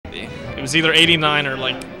It was either 89 or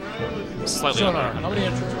like slightly under. How many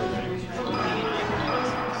entries were there?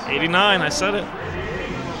 89, I said it.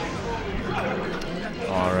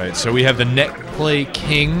 All right, so we have the net play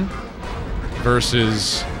king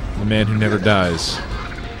versus the man who never dies.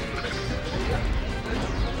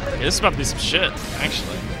 Yeah, this is about to be some shit,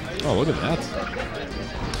 actually. Oh, look at that.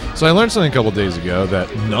 So I learned something a couple days ago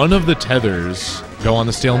that none of the tethers go on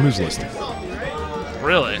the stale moves list.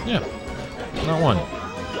 Really? Yeah. Not one.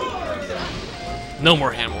 No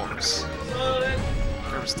more hand warmers.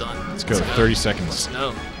 Gerb's done. Let's go. 30 seconds.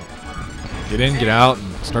 No. Get in, get out,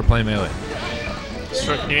 and start playing melee.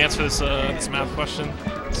 Sure, can you answer this this math question?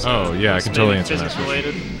 Oh, yeah, I can totally answer that. Physics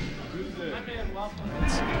related.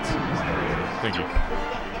 Thank you.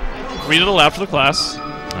 Read it aloud for the class.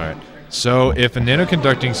 All right. So, if a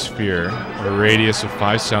nanoconducting sphere of a radius of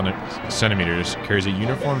 5 centimeters carries a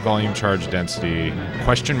uniform volume charge density,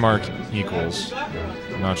 question mark equals,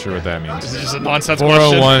 I'm not sure what that means. Is it just a nonsense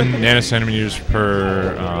 401 question? nanocentimeters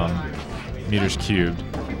per meters cubed.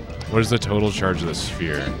 What is the total charge of the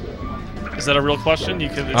sphere? Is that a real question? You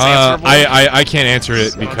could. It's answerable? I can't answer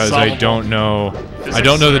it because I don't know. I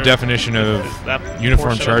don't know the definition of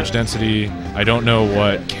uniform charge density. I don't know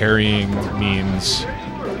what carrying means.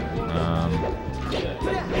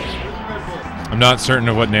 I'm not certain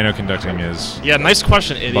of what nanoconducting is. Yeah, nice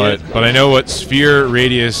question, idiot. But I know what sphere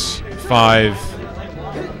radius 5.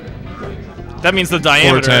 That means the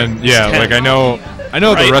diameter. 410. Yeah, 10. like I know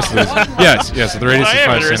Right? the rest of this. Yes. So the radius is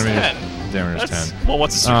 5 centimeters. 10. Diameter is 10. Well,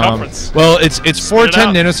 what's the circumference? Well, it's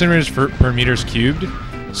 410 nanocentimeters per meters cubed.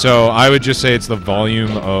 So I would just say it's the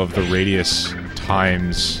volume of the radius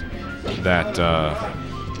times that.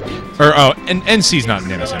 And NC is not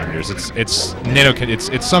nanocentimeters. It's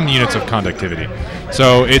some units of conductivity.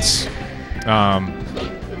 So it's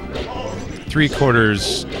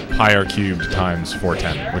 3/4 pi r cubed times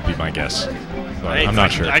 410 would be my guess. But Hey, I'm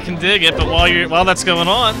not sure. I can dig it, but while that's going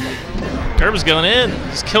on, Gerb is going in.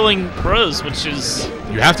 He's killing Rose, which is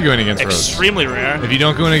You have to go in against Rose. extremely rare. If you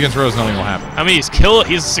don't go in against Rose, nothing will happen. I mean,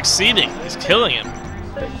 he's succeeding. He's killing him.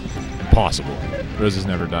 Impossible. Rose has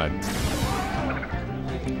never died.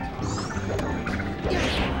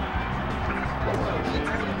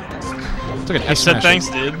 It's like an He said thanks,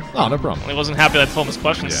 dude. Oh, no problem. He wasn't happy that I told him his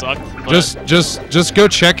question sucked. But Just go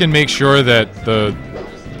check and make sure that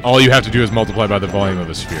all you have to do is multiply by the volume of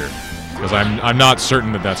the sphere, because I'm not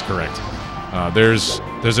certain that that's correct. There's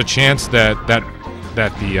a chance that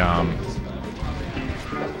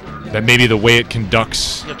maybe the way it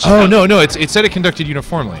conducts. Oh no, it said it conducted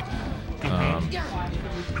uniformly,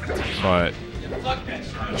 but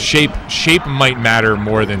shape might matter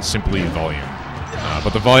more than simply volume.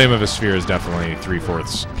 But the volume of a sphere is definitely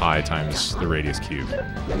 3/4 pi times the radius cubed.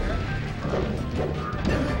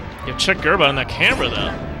 Yeah, check Gerb out on that camera,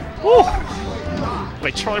 though. Woo!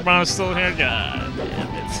 Wait, Charlie Brown is still here? God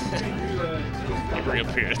damn it. He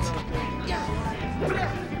reappeared.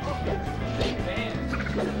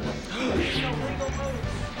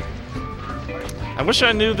 I wish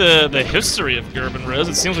I knew the history of Gerb and Rose.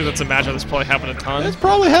 It seems like that's a matchup that's probably happened a ton. It's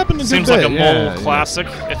probably happened a Seems good like a bit, mole classic,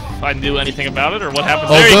 if I knew anything about it, or what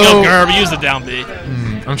happens. Although, there you go, Gerb. Use the down B.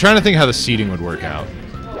 I'm trying to think how the seeding would work out.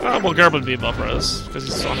 Well, Gerb would be above Rose because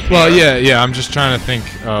he's on. Well, yeah. I'm just trying to think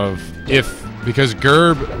of because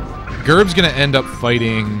Gerb's gonna end up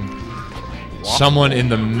fighting someone in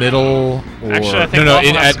the middle, or actually, I think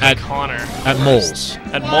at Connor at Moles.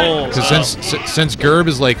 At Moles. Because since Gerb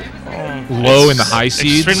is like low in the high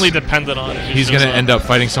seeds, extremely dependent on it. He's gonna end up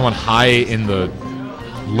fighting someone high in the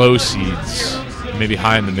low seeds, maybe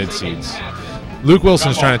high in the mid seeds. Luke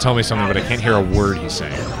Wilson's trying to tell me something, but I can't hear a word he's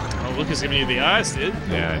saying. Oh, Luke is giving you the eyes, dude.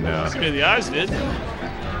 Yeah, I know. He's giving you the eyes, dude.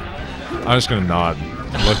 I'm just gonna nod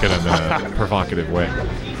and look at him in a provocative way.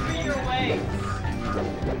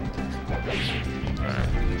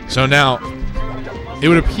 So now, it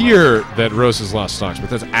would appear that Rose has lost stocks, but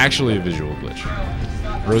that's actually a visual glitch.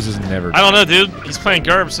 Rose has never died. I don't know, dude. He's playing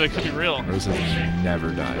Gerb, so it could be real. Rose has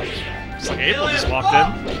never died. It's like April just walked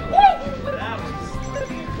in.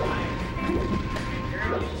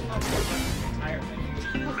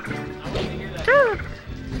 Gerb!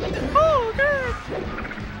 Oh, Gerb!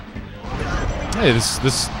 Hey,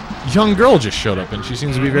 this young girl just showed up, and she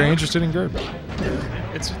seems to be very interested in Gerb.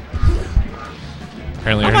 It's...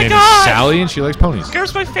 Apparently her name is Sally, and she likes ponies.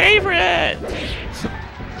 Gerb's my favorite!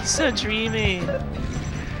 So dreamy.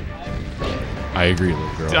 I agree, little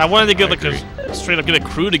girl. Dude, I wanted to get like a straight up get a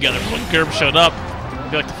crew together when Gerb showed up. It'd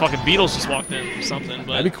be like the fucking Beatles just walked in or something.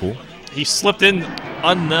 But that'd be cool. He slipped in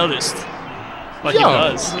unnoticed, like he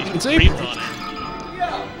does. He it's creeped April. on it.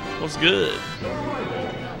 It was good.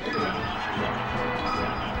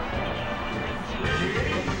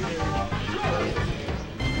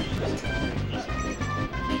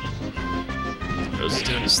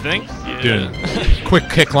 Rose's thing. Yeah. Doing quick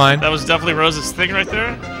kick line. That was definitely Rose's thing right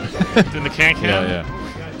there. Doing the can-can. Yeah,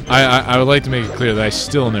 yeah. I would like to make it clear that I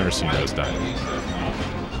still never seen Rose die.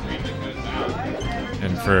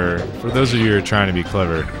 And for those of you who are trying to be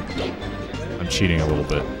clever, I'm cheating a little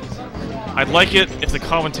bit. I'd like it if the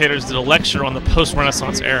commentators did a lecture on the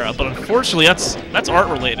post-Renaissance era, but unfortunately, that's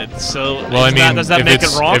art-related. So, well, I mean, does that make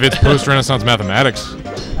it wrong? If it's post-Renaissance mathematics,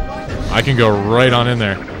 I can go right on in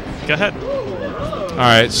there. Go ahead. All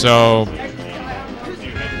right, so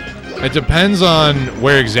it depends on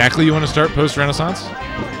where exactly you want to start post-Renaissance.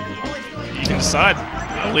 You can decide.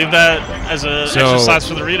 I'll leave that as an exercise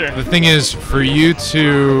for the reader. The thing is, for you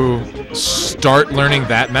to start learning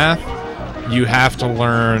that math, you have to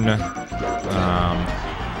learn.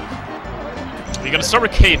 You got to start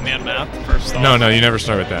with caveman math first. No, you never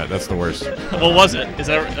start with that. That's the worst. What was it? Is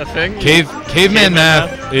that a thing? Caveman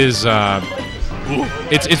math is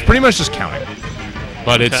it's pretty much just counting,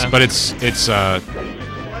 but it's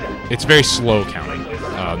very slow counting.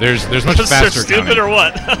 There's much faster they're stupid counting. or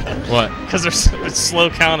what? What? Because it's slow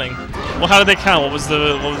counting. Well, how did they count? What was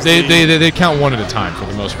they count one at a time for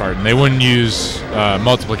the most part, and they wouldn't use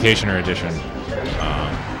multiplication or addition.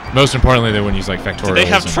 Most importantly, they wouldn't use like factorials. Do they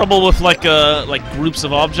have trouble with like groups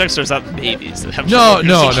of objects, or is that babies that have no.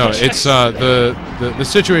 trouble? It's the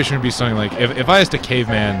situation would be something like if I asked a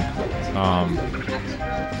caveman,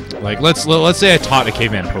 like let's say I taught a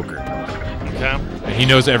caveman poker. Okay. And he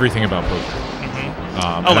knows everything about poker.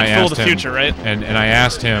 Mm-hmm. Like Phil of the Future, right? And I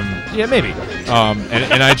asked him, yeah, maybe.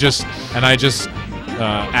 And I just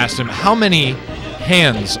asked him how many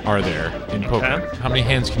hands are there in poker? Okay. How many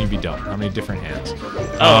hands can you be dealt? How many different hands?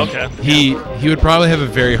 Okay. He would probably have a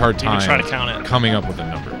very hard time try to count it. coming up with a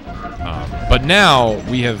number. But now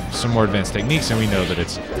we have some more advanced techniques, and we know that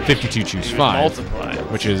it's 52 choose 5, multiply,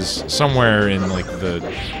 which is somewhere in like the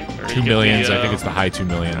 2 millions. I think it's the high 2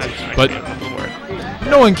 millions. But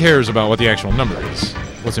no one cares about what the actual number is.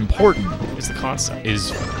 What's important is the concept.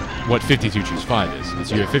 Is what 52 choose 5 is.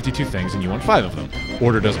 It's you have 52 things and you want 5 of them.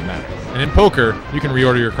 Order doesn't matter. And in poker, you can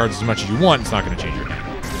reorder your cards as much as you want. It's not going to change your hand.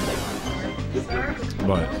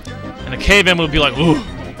 But and a caveman would be like, ooh,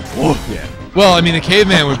 ooh. Yeah. Well, I mean, the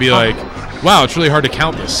caveman would be like, wow, it's really hard to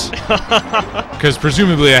count this. Because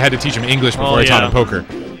presumably I had to teach him English before I taught him poker.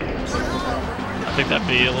 I think that'd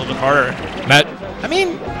be a little bit harder. I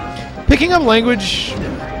mean, picking up language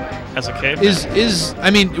as a caveman is I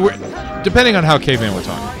mean, depending on how caveman we're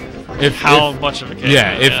talking. How much of a caveman?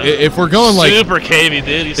 Yeah, if we're going like super cavey,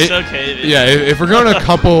 dude, he's so cavey. Yeah, if we're going a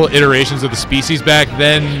couple iterations of the species back,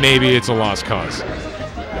 then maybe it's a lost cause.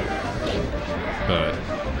 But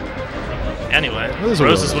anyway, Rose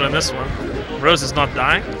is winning this one. Rose is not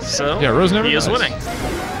dying, so yeah, Rose never he is winning.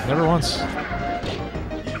 Never once.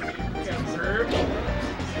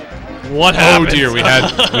 What happened? Oh dear, we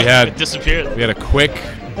had it disappeared. We had a quick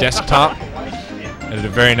desktop and a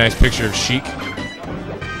very nice picture of Sheik.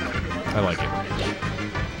 I like it.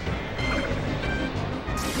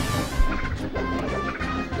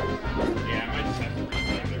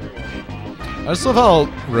 I just love how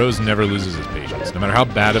Rose never loses his patience. No matter how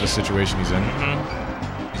bad of a situation he's in,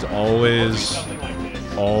 he's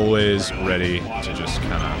always ready to just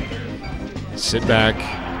kind of sit back,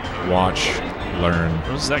 watch, learn.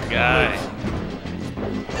 Who's that guy?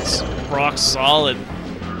 It's rock solid.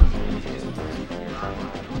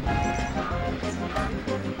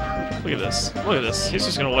 Look at this. Look at this. He's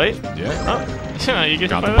just gonna wait. Yeah. Oh. Yeah, you get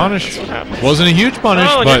got the punish. Wasn't a huge punish,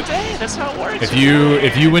 but that's how it works.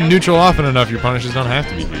 If you win neutral often enough, your punishes don't have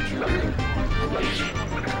to be huge.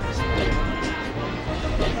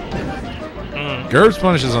 Gerb's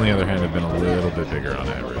punishes, on the other hand, have been a little bit bigger on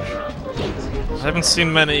average. I haven't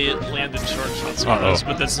seen many landed short shots from Rose,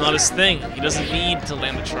 but that's not his thing. He doesn't need to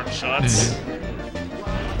land the short shots.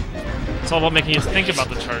 It's all about making you think about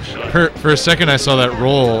the charge shot. For a second, I saw that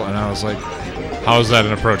roll, and I was like, how is that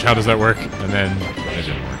an approach? How does that work? And then it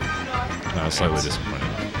didn't work. And I was slightly disappointed.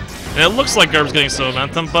 And it looks like Gerb's getting some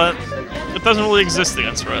momentum, but it doesn't really exist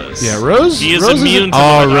against Rose. Yeah, Rose? He is Rose immune to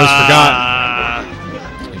Rose forgot.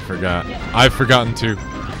 He forgot. I've forgotten too.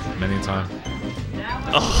 Many a time.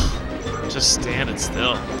 Oh, just standing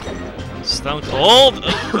still. Stone cold.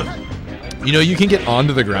 You know, you can get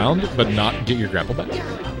onto the ground, but not get your grapple back.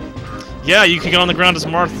 Yeah, you can get on the ground as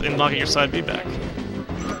Marth and not get your side B back.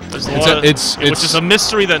 There's a lot which is a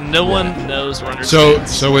mystery that no one knows or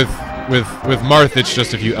understands. So with Marth, it's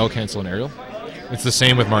just if you L cancel an aerial. It's the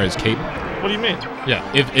same with Mario's cape. What do you mean? Yeah,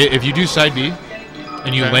 if you do side B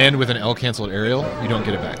and you land with an L canceled aerial, you don't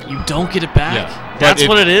get it back. You don't get it back? Yeah. That's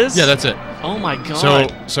what it is? Yeah, that's it. Oh my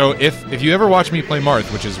god. So if you ever watch me play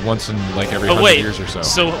Marth, which is once in like every 100 years or so.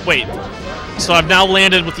 So wait. So I've now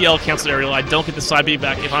landed with the L cancel aerial. I don't get the side B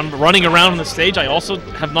back. If I'm running around on the stage, I also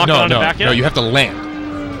have not gotten it back yet? No, you have to land.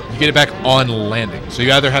 You get it back on landing. So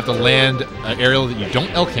you either have to land an aerial that you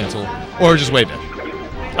don't L cancel, or just wave dash.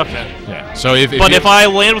 Okay. Yeah. So if I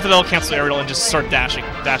land with an L cancel aerial and just start dancing,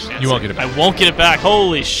 you won't get it back. I won't get it back.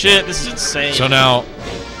 Holy shit, this is insane. So now,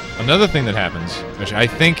 another thing that happens, which I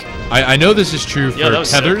think I know this is true for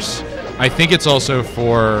tethers. Sick. I think it's also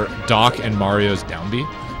for Doc and Mario's down B.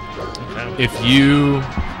 Okay. If you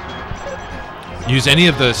use any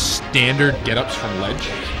of the standard get-ups from ledge,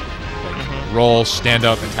 like roll, stand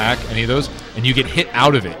up, attack, any of those, and you get hit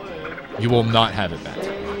out of it, you will not have it back.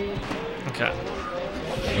 Okay.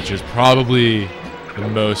 Which is probably the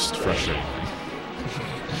most frustrating thing.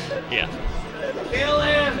 Yeah.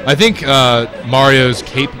 I think Mario's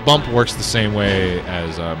cape bump works the same way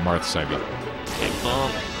as Marth's side B. Cape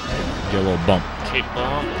bump. Get a little bump. Cape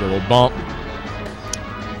bump. Get a little bump.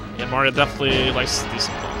 Yeah, Mario definitely likes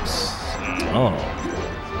decent bumps. So.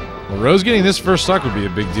 Oh. Well, Rose getting this first stock would be a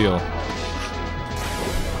big deal.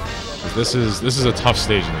 This is a tough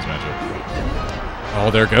stage in this matchup. Oh,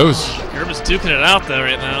 there it goes. Gerb is duking it out there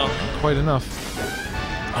right now. Not quite enough.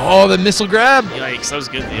 Oh, the missile grab! Yikes, that was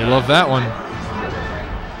good. I love that one.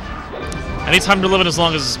 Anytime you're living as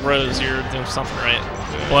long as Rose, you're doing something right.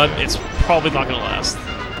 Yeah. But it's probably not going to last.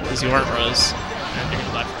 Because you aren't Rose. And you're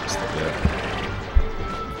going to die first.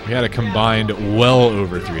 Yeah. We had a combined well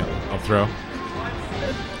over 3 up throw.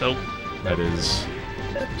 Nope. That is...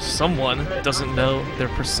 Someone doesn't know their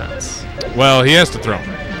percents. Well, he has to throw him.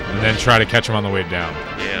 And then try to catch him on the way down.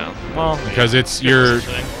 Yeah. Well... Because it's your...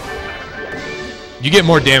 You get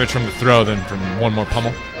more damage from the throw than from one more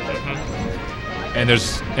pummel.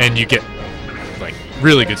 And you get like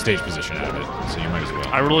really good stage position out of it, so you might as well.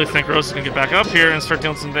 I really think Rose is gonna get back up here and start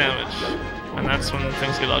doing some damage, and that's when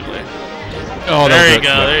things get ugly. Oh, there you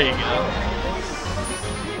go. There you go.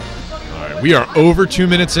 All right, we are over 2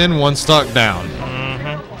 minutes in, 1 stock down.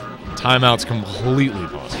 Timeout's completely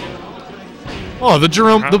possible. Oh, the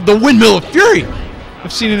Jerome, the windmill of fury.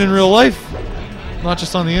 I've seen it in real life, not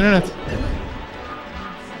just on the internet.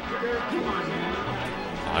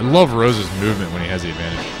 I love Rose's movement when he has the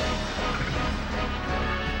advantage.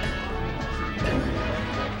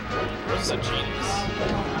 Rose is a genius.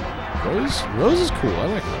 Rose is cool. I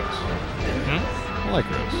like Rose. I like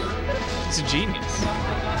Rose. He's a genius.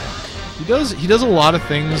 He does a lot of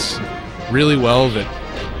things really well that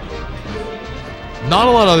not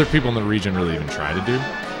a lot of other people in the region really even try to do.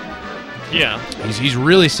 Yeah. He's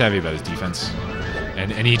really savvy about his defense.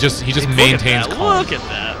 And he just maintains calm. Look at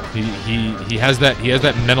that. He has that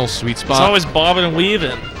mental sweet spot. He's always bobbing and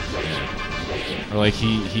weaving. Or like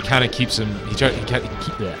he kind of keeps him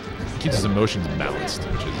keeps his emotions balanced,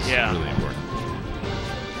 which is really important.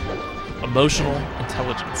 Emotional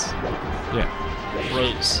intelligence. Yeah.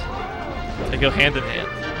 Rose. They go hand in hand.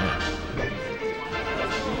 Yeah.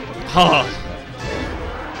 Huh.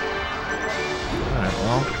 All right.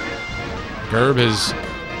 Well, Gerb is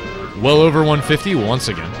well over 150 once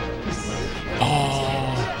again.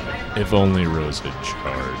 Oh, if only Rose had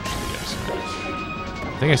charged. Yes.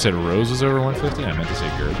 I think I said Rose was over 150. I meant to say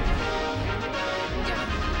Gerb.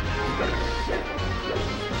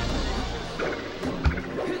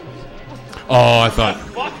 Oh, I thought.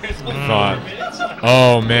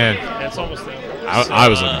 Oh man. It's almost there. I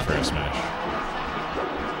was looking for a smash.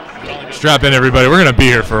 Strap in, everybody. We're gonna be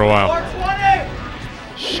here for a while.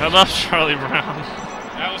 Shut up, Charlie Brown.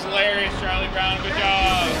 That was hilarious, Charlie Brown. Good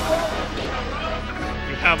job.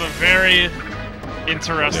 You have a very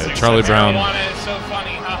interesting. Yeah, Charlie Brown. Is so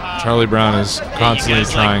funny. Charlie Brown is constantly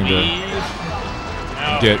trying to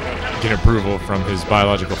get approval from his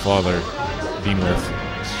biological father, Beanworth.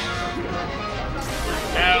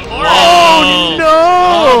 Oh no!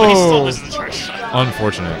 Oh, he still misses the charge shot.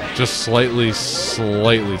 Unfortunate. Just slightly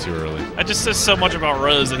too early. That just says so much about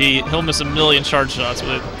Rose that he'll miss a million charge shots,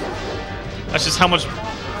 but that's just how much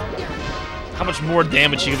more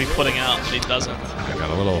damage he could be putting out if he doesn't. I got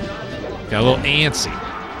a little antsy.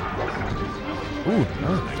 Ooh, that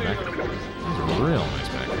was a nice back. That was a real nice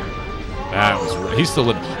back. That was. He's still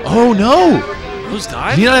living. Oh no! Who's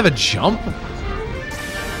died? Did he not have a jump?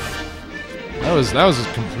 That was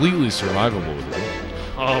completely survivable with it.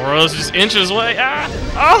 Oh, Rose just inches away. Ah!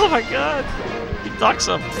 Oh my God! He ducks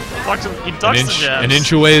him. He ducks the jabs. An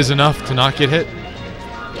inch away is enough to not get hit.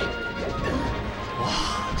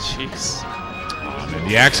 Jeez. Oh, man,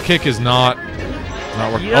 the axe kick is not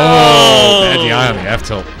working. Yo! Oh, bad DI on the F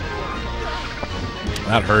tilt.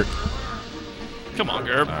 That hurt. Come on,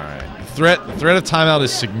 Gerb. All right. threat of timeout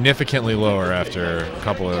is significantly lower after a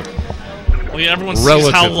couple of Well, yeah, everyone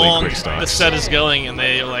sees how long quick stocks. the set is going, and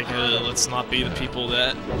they are like, let's not be the people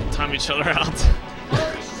that time each other out.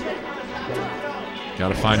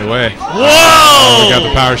 Gotta find a way. Whoa! We got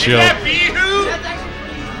the power shield.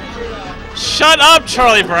 Shut up,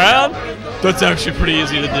 Charlie Brown. That's actually pretty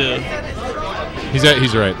easy to do. He's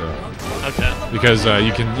right though. Okay. Because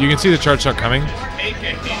you can see the charge shot coming.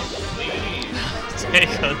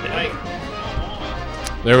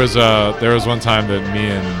 There was one time that me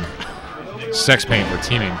and Sex Paint were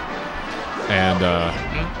teaming, and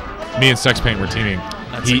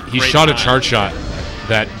he shot a charge shot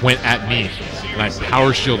that went at me, and I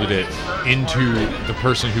power shielded it into the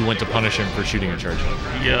person who went to punish him for shooting a charge shot.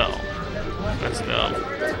 Yo, that's dope.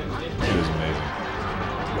 It was amazing.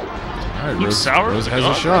 All right, Luke Sauer Rose has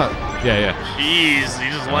a shot. Yeah. Jeez, he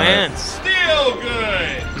just lands. Still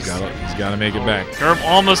good. He's got to make it back. Gerb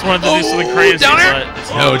almost wanted to do something crazy, but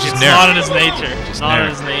it's not in his nature. It's not in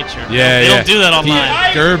his nature. Yeah, they don't do that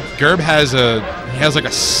online. Gerb has like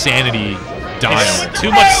a sanity dial. It's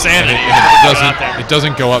too much sanity. And it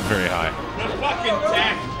doesn't go up very high.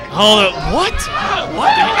 Hold up. What?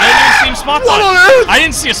 What? I didn't even see him spot dodge. What on earth? I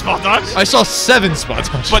didn't see a spot dodge. I saw 7 spot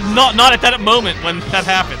dodges. But not at that moment when that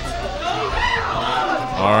happened.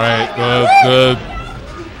 All right.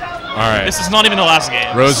 All right. This is not even the last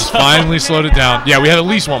game. Rose finally slowed it down. Yeah, we have at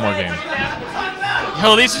least one more game.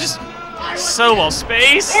 Yo, these are just so well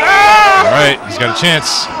spaced. All right, he's got a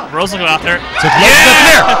chance. Rose will go out there. Took one step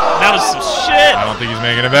there. That was some shit. I don't think he's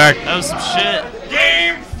making it back. That was some shit.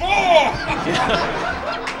 Game 4.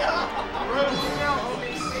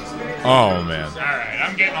 Oh man. All right,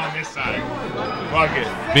 I'm getting on this side. Fuck it.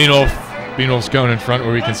 Beanwolf's going in front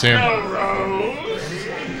where we can see him.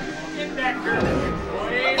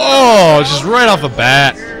 Oh, just right off the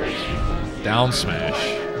bat. Down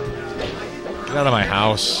smash. Get out of my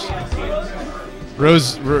house.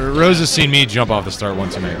 Rose has seen me jump off the start one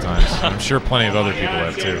too many times. I'm sure plenty of other people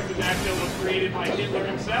have too.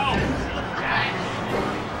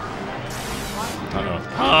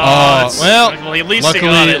 Well, at least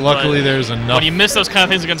luckily there's enough. When you miss those kind of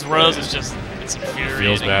things against Rose, it's infuriating.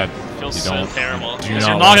 Feels bad. It feels so terrible. Because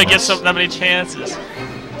you're not going to get that many chances.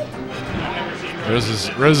 Rose is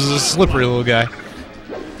a slippery little guy.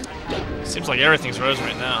 Seems like everything's Rose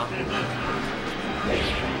right now.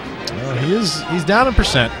 Well, he's down in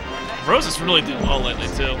percent. Rose is really doing well lately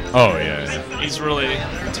too. Oh yeah. He's really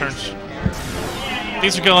turned.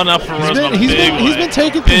 Things are going up for Rose in a he's big way. He's been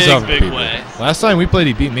taking things up. Big way. Last time we played,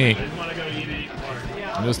 he beat me.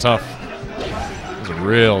 It was tough. It was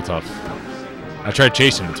real tough. I tried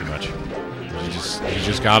chasing him too much. You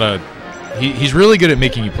just gotta. He's really good at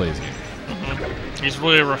making you play his game. He's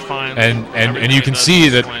really refined. And you can see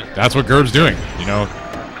that that's what Gerb's doing. You know,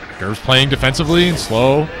 Gerb's playing defensively and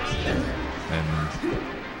slow. And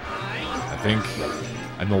I think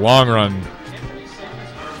in the long run,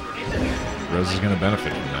 Rose is going to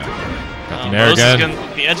benefit from that. Got the nair again.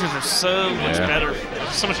 The edges are so much better,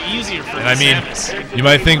 so much easier for Samus. You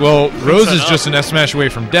might think, well, Rose is just an F smash away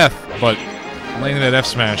from death, but landing that F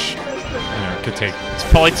smash, could take. It's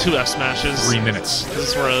probably 2 F smashes. 3 minutes. This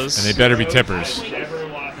is Rose, and they better be tippers.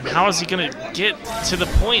 How is he going to get to the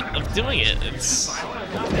point of doing it?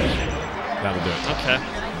 That'll do it. Okay.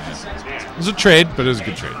 It was a trade, but it was a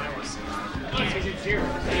good trade.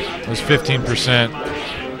 It was 15%.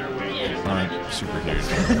 Super huge.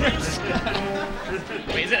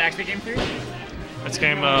 Wait, is it actually game 3? It's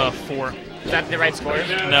game 4. Is that the right score?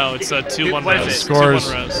 No, it's 2-1 what Rose. is it?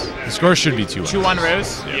 2-1 Rose. The score should be 2-1. 2-1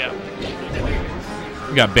 Rose? Yeah.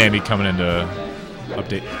 We got Bambi coming in to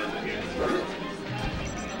update.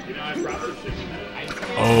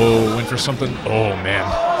 Oh, went for something. Oh man.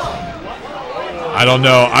 I don't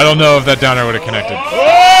know. I don't know if that downer would have connected.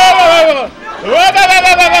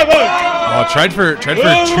 Oh, tried for 2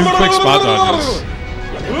 quick spot dodges.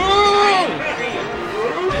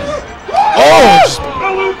 Oh, just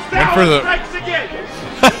went for the.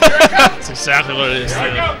 That's exactly what it is.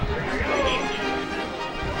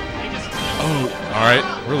 Oh, all right,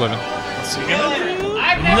 we're living. Let's see again.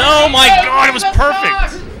 No, my God, it was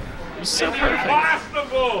perfect. It was so perfect.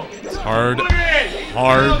 It's hard to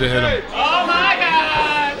hit him. Oh my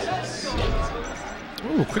God!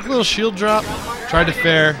 Ooh, quick little shield drop. Tried to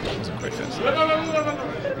fair. Wasn't quite fast.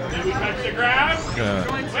 Gonna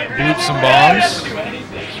bloop some bombs.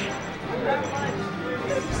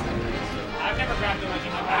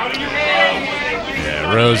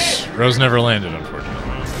 Yeah, Rose never landed, unfortunately.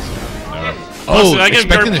 Never. Oh,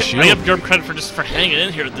 expecting the shield. I give Gerb credit for hanging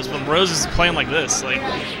in here with this when Rose is playing like this. Like,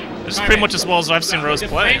 this is pretty much as well as I've seen Rose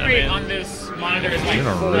play. The frame rate on this monitor is like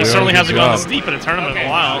You're a full. He real certainly good hasn't gone job. this deep in a tournament in a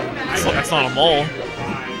while. That's not a mole.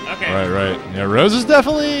 Okay. Right. Yeah, Rose is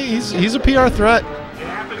definitely he's a PR threat.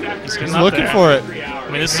 He's He's up looking there. for it. I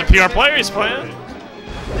mean, this is a PR player he's playing.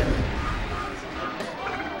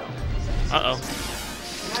 Uh-oh.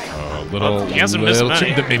 Little, He hasn't missed little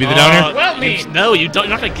many. maybe the down air. Well, me. No, you're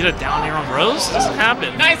not going to get a down air on Rose. It doesn't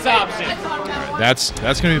happen. Nice option. That's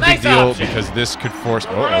going to be a big Nice deal option. because this could force.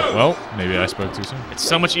 Oh, well, maybe I spoke too soon. It's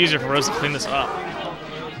so much easier for Rose to clean this up.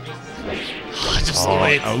 Just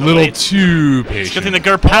wait. A little too Good thing patient. the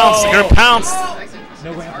Gerb pounced. The Gerb pounced.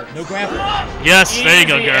 No grapple. No grapple. Yes, there you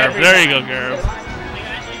go, Easy Gerb. every There you go, Gerb.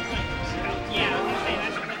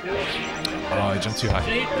 Oh, I jumped too high.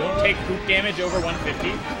 Don't take hoop damage over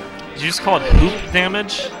 150. Did you just call it hoop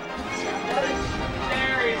damage? Oh,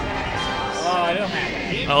 I don't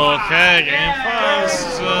have it. Okay, game 5. This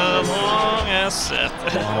is a long ass set.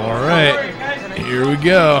 All right, here we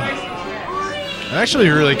go. I'm actually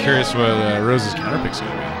really curious what Rose's counterpick's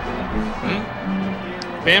going to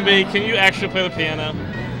Bambi, can you actually play the piano? be.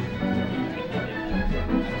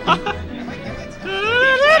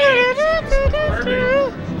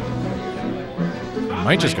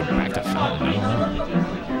 Might just go back to fountain. I don't know.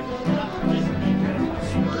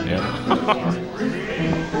 Yeah.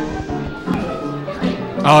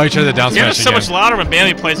 Oh, he tried the down Yeah, smash it's so again. much louder when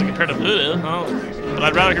Bambi plays it compared to Voodoo. Oh, but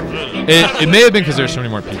I'd rather hear Voodoo. It may have been because there's so many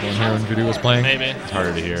more people in here when Voodoo was playing. Maybe. It's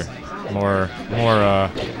harder to hear. More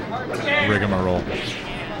rigmarole.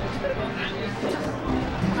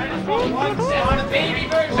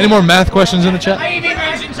 Any more math questions in the chat? Nope.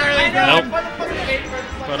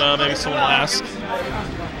 But maybe someone will ask.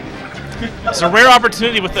 It's a rare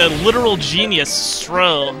opportunity with a literal genius,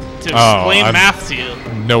 Stro, to explain I'm math to you.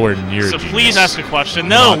 Nowhere near. So genius. please ask a question.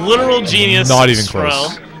 No, literal genius, not even Stro,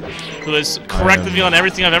 close. who has corrected me on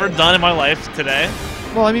everything I've ever done in my life today.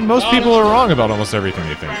 Well, I mean, most people are wrong about almost everything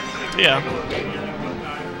they think. Yeah.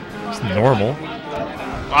 It's normal.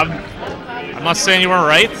 I'm not saying you weren't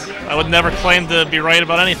right. I would never claim to be right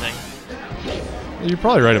about anything. You're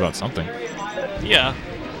probably right about something. Yeah.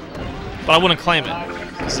 But I wouldn't claim it.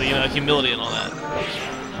 Because, you know, humility and all that.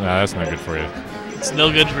 Nah, that's not good for you. It's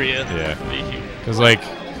no good for you. Yeah. Because, like,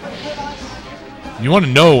 you want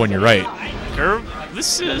to know when you're right. Gerb,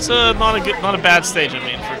 this is not a bad stage, I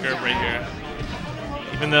mean, for Gerb right here.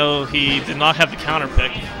 Even though he did not have the counter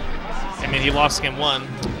pick. I mean, he lost game 1.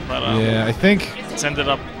 But Yeah, I think. it's ended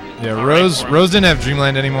up. Yeah, all Rose right for him. Rose didn't have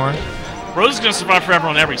Dreamland anymore. Rose is going to survive forever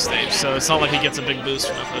on every stage, so it's not like he gets a big boost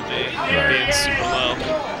from FOD being super low.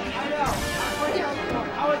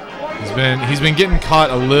 He's been getting caught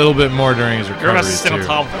a little bit more during his Gerb recovery has to stay on too.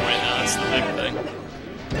 top of him right now. That's the big thing.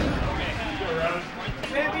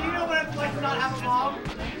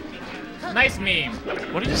 Nice meme.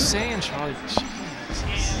 What are you saying, Charlie?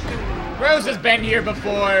 Rose has been here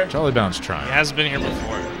before. Charlie Bounce trying. He has been here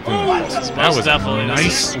before. That was definitely a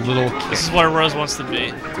nice little This kick. is where Rose wants to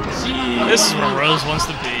be. This is where Rose wants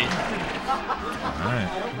to be. Alright.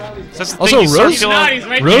 So that's the Also, thing, you start Rose- feeling- He's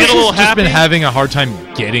not, Rose get a has little just been happy. having a hard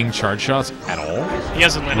time getting charge shots at all, He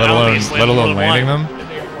hasn't landed. let I don't alone think he's landed more than landing one. them.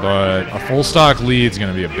 But a full stock lead is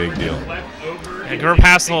going to be a big deal. Yeah, Gerb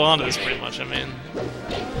has to hold on to this pretty much. I mean, but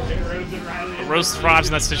Rose thrives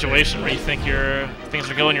in that situation where you think things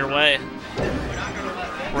are going your way.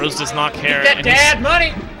 Rose does not care. Get that and he's- dad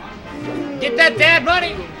money. Get that dad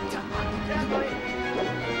money.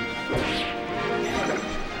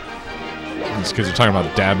 These kids are talking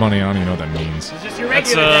about dad money. I don't even know what that means. It's just your That's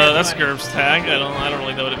regular dad that's money. Gerb's tag. I don't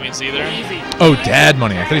really know what it means either. Easy. Oh, dad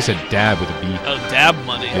money. I thought he said dab with a B. Oh, dab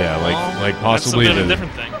money. Yeah, like possibly that's a bit of a the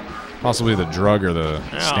different thing. possibly the drug or the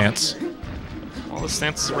Yeah. stance. Well, the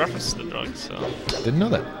stance is a reference to the drug, so Didn't know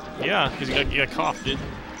that. yeah, because you got cough, dude.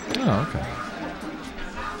 Oh, okay.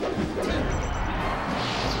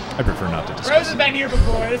 I prefer not to Rose discuss. has been here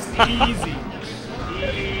before. This is easy.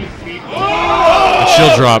 The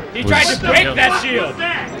shield drop He tried was to break that shield.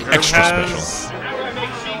 extra Gerb special.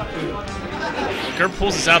 Gerb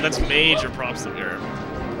pulls this out. That's major props to Gerb.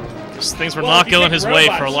 Just things were Well, not if you going take his way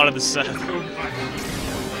robots- for a lot of this set.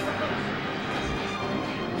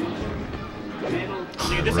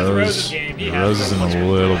 Dude, this is Rose's game. He has Rose is in so a much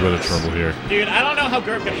little control. bit of trouble here. Dude, I don't know how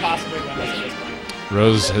Gerb could possibly win this at this point.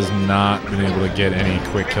 Rose has not been able to get any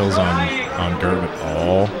quick kills on Gerb at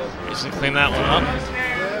all. He's gonna clean that one up.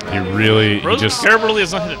 He really Rose Gerb really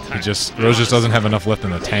has not hit a tank. Rose just doesn't have enough left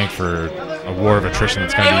in the tank for a war of attrition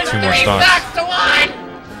that's gonna be 2 more stocks.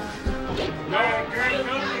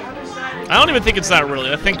 I don't even think it's that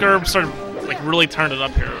really. I think Gerb started really turned it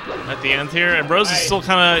up here at the end here, and Rose is still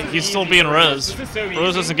he's still being Rose. This is so easy.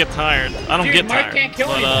 Rose doesn't get tired. I don't Dude, get Marth tired. can't kill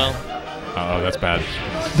But anyone. Oh, that's bad.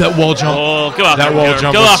 That wall jump. Oh, go out That there, wall Gerb.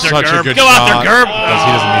 jump Go was out there, such a Gerb. good Go out shot. there, Gerb. Because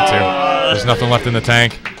he doesn't need to. There's nothing left in the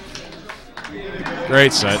tank.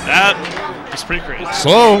 Great set. That was pretty crazy.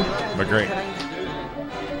 Slow, but great.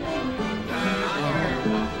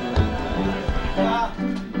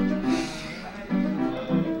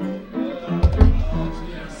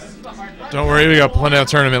 Don't worry, we got plenty of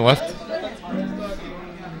tournament left.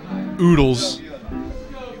 Oodles.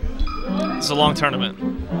 It's a long tournament.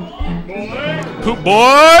 Poop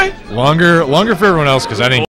boy! Longer for everyone else because I didn't